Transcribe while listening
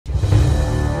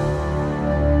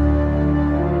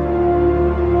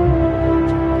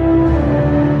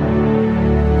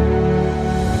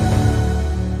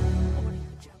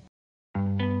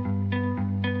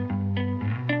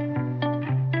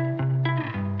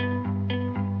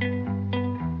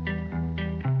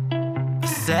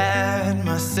set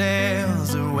my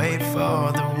sails or wait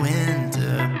for the wind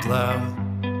to blow.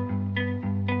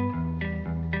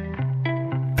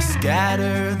 I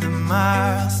scatter the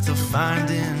miles, still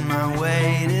finding my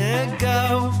way to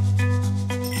go.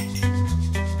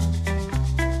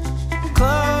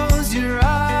 Close your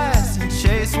eyes and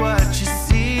chase what you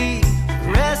see.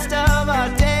 The rest of our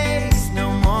days,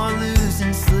 no more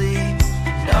losing sleep.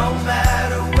 No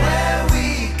matter where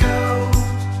we go,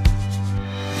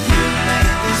 you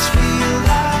make this feel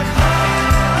like home.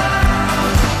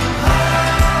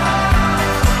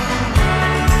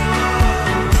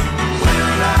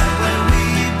 We're right where we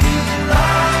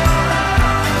belong.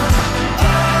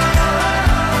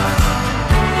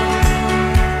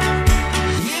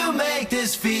 You make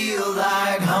this feel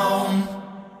like home.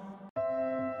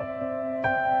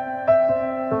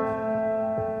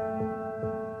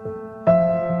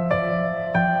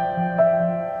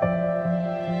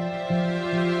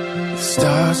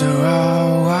 Stars are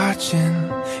all watching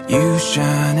you,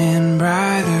 shining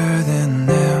brighter than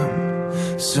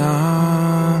them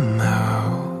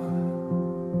somehow.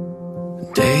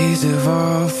 Days have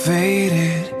all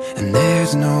faded and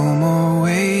there's no more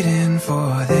waiting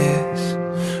for this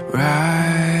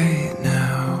right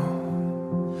now.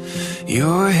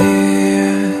 Your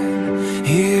hand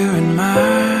here in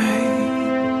mine,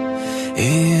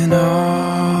 in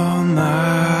all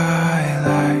my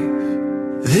life.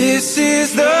 This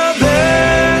is the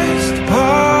best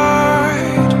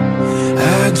part.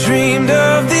 I dreamed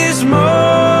of this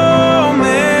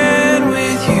moment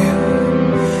with you.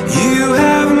 You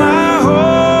have my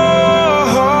whole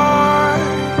heart.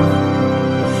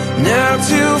 Now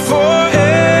to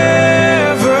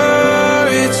forever,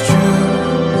 it's true.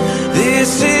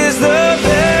 This is the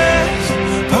best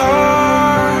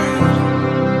part.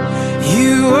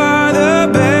 You are the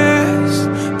best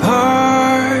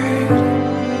part.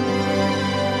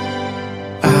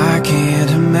 I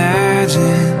can't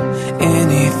imagine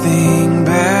anything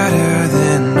better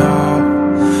than all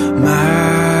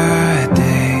my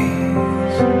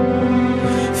days.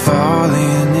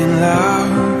 Falling in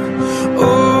love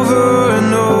over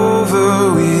and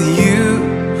over with you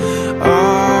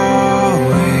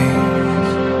always.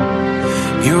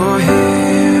 Your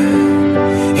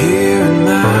hand here in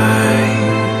mine,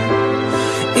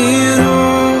 in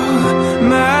all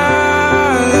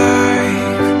my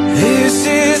life. This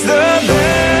is the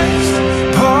best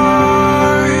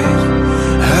part.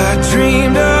 I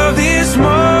dreamed of this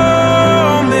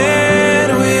moment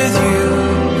with you.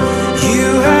 You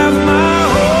have my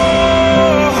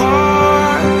whole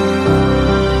heart.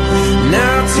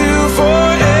 Now to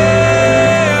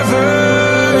forever,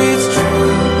 it's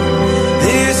true.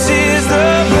 This is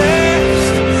the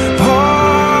best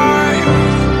part.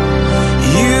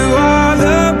 You are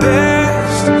the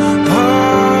best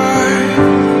part.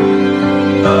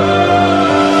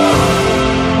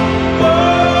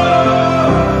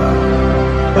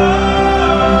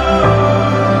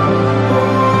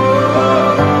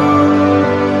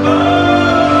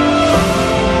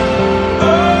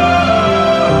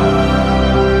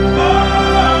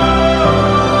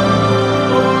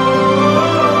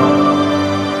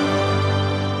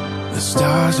 The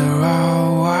stars are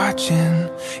all watching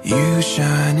you,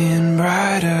 shining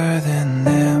brighter than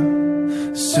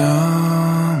them.